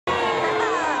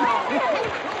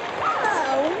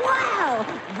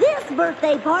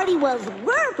birthday party was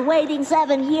worth waiting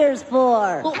 7 years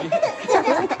for.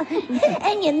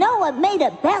 And you know what made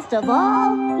it best of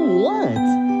all? What?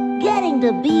 Getting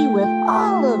to be with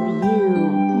all of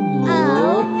you.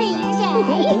 Oh, BJ.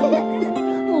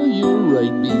 Oh, you're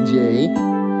right, BJ.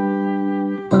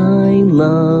 I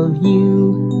love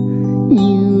you.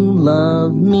 You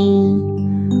love me.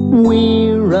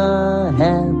 We're a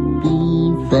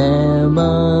happy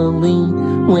family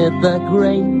with a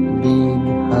great big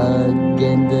hug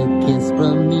and a kiss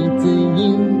from me to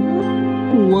you.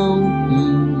 Won't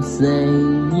you say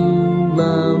you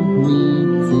love me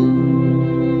too?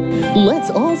 Let's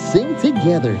all sing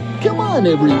together. Come on,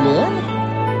 everyone.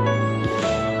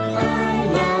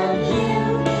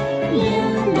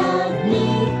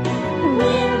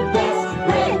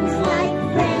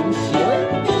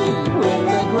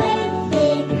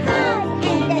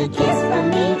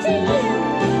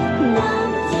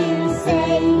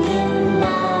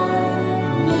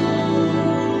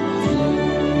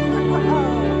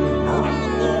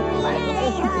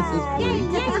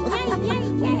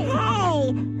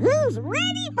 Hey, who's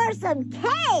ready for some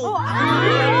cake? All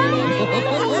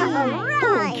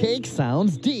right. Cake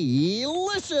sounds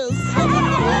delicious.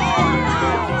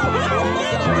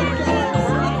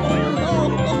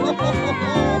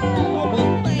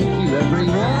 Thank you,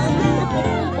 everyone.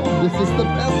 This is the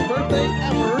best birthday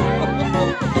ever.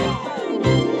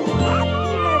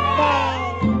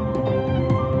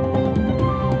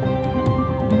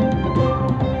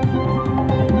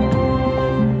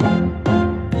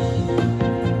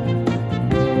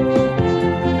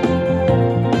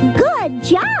 Good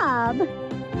job!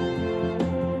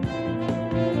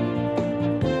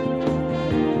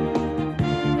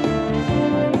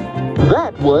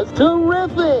 That was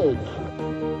terrific.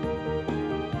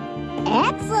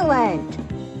 Excellent!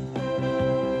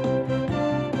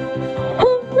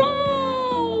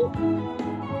 Hooray!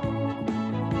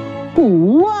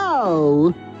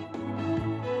 Whoa!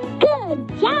 Good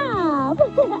job!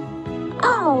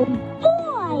 Oh,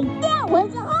 boy, that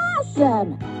was awesome!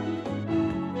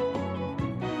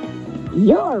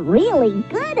 You're really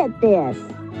good at this.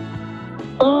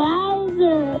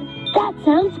 Wowzer! That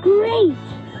sounds great!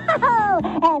 Oh,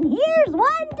 and here's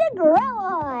one to grow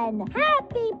on.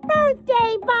 Happy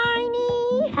birthday,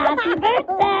 Barney! Happy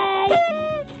birthday!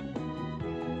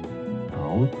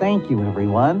 Oh, thank you,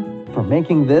 everyone, for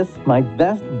making this my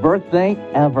best birthday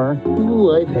ever.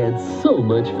 Ooh, I've had so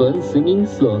much fun singing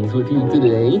songs with you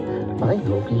today. I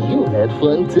hope you had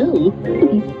fun too.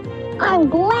 I'm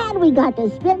glad we got to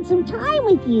spend some time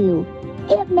with you.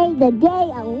 It made the day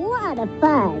a lot of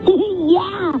fun.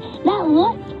 Yeah, that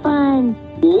was fun.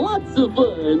 Lots of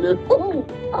fun.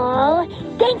 Oh,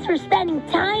 thanks for spending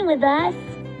time with us.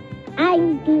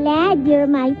 I'm glad you're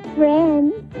my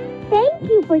friend. Thank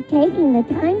you for taking the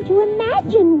time to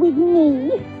imagine with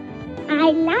me. I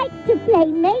like to play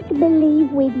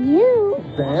make-believe with you.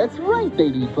 That's right,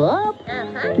 Baby Pop.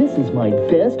 This is my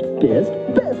best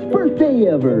birthday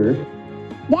ever.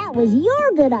 That was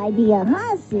your good idea,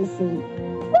 huh, Sissy?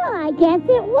 Well, I guess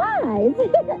it was.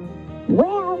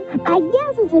 Well, I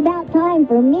guess it's about time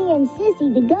for me and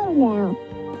Sissy to go now.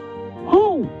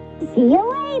 Hey, see you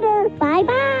later. Bye-bye.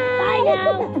 Bye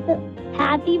now.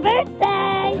 Happy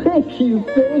birthday! Thank you.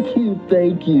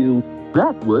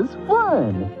 That was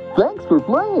fun. Thanks for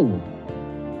playing.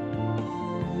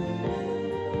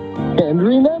 And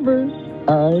remember,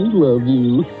 I love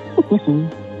you.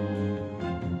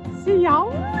 See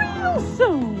y'all real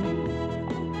soon.